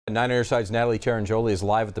9 on your side's Natalie Terrangioli is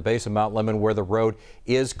live at the base of Mount Lemmon, where the road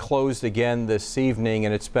is closed again this evening,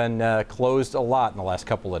 and it's been closed a lot in the last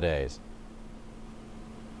couple of days.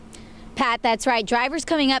 Pat, that's right. Drivers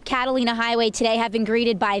coming up Catalina Highway today have been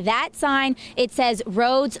greeted by that sign. It says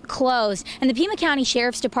roads closed. And the Pima County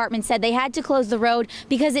Sheriff's Department said they had to close the road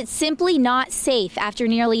because it's simply not safe after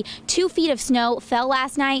nearly 2 feet of snow fell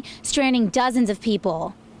last night, stranding dozens of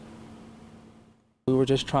people. We were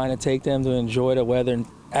just trying to take them to enjoy the weather and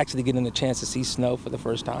actually getting a chance to see snow for the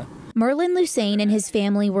first time. Merlin Lusain and his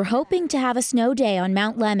family were hoping to have a snow day on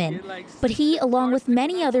Mount Lemmon, but he, along with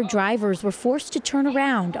many other drivers, were forced to turn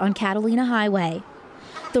around on Catalina Highway.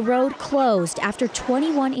 The road closed after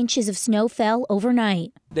 21 inches of snow fell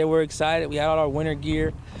overnight. They were excited. We had all our winter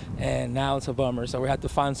gear, and now it's a bummer, so we have to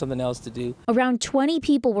find something else to do. Around 20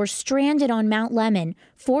 people were stranded on Mount Lemmon,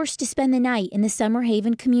 forced to spend the night in the Summer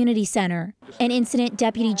Haven Community Center. An incident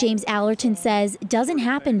Deputy James Allerton says doesn't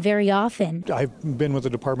happen very often. I've been with the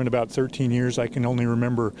department about 13 years. I can only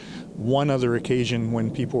remember one other occasion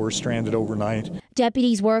when people were stranded overnight.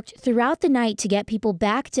 Deputies worked throughout the night to get people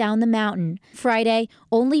back down the mountain. Friday,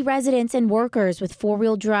 only residents and workers with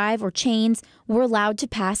four-wheel drive or chains were allowed to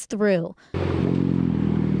pass through.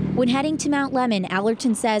 When heading to Mount Lemmon,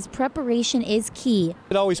 Allerton says preparation is key.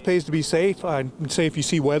 It always pays to be safe. I'd say if you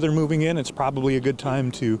see weather moving in, it's probably a good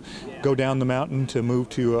time to go down the mountain to move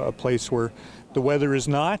to a place where the weather is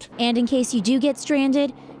not. And in case you do get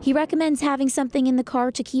stranded, he recommends having something in the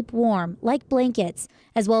car to keep warm, like blankets,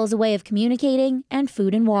 as well as a way of communicating and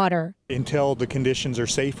food and water. Until the conditions are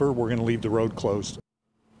safer, we're going to leave the road closed.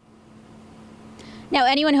 Now,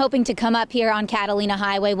 anyone hoping to come up here on Catalina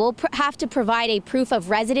Highway will have to provide a proof of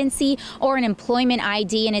residency or an employment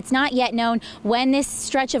ID, and it's not yet known when this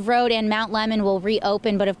stretch of road and Mount Lemmon will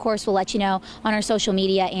reopen, but of course we'll let you know on our social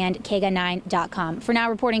media and KGUN9.com. For now,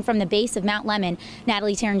 reporting from the base of Mount Lemmon,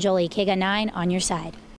 Natalie Terrangioli, KGUN9 on your side.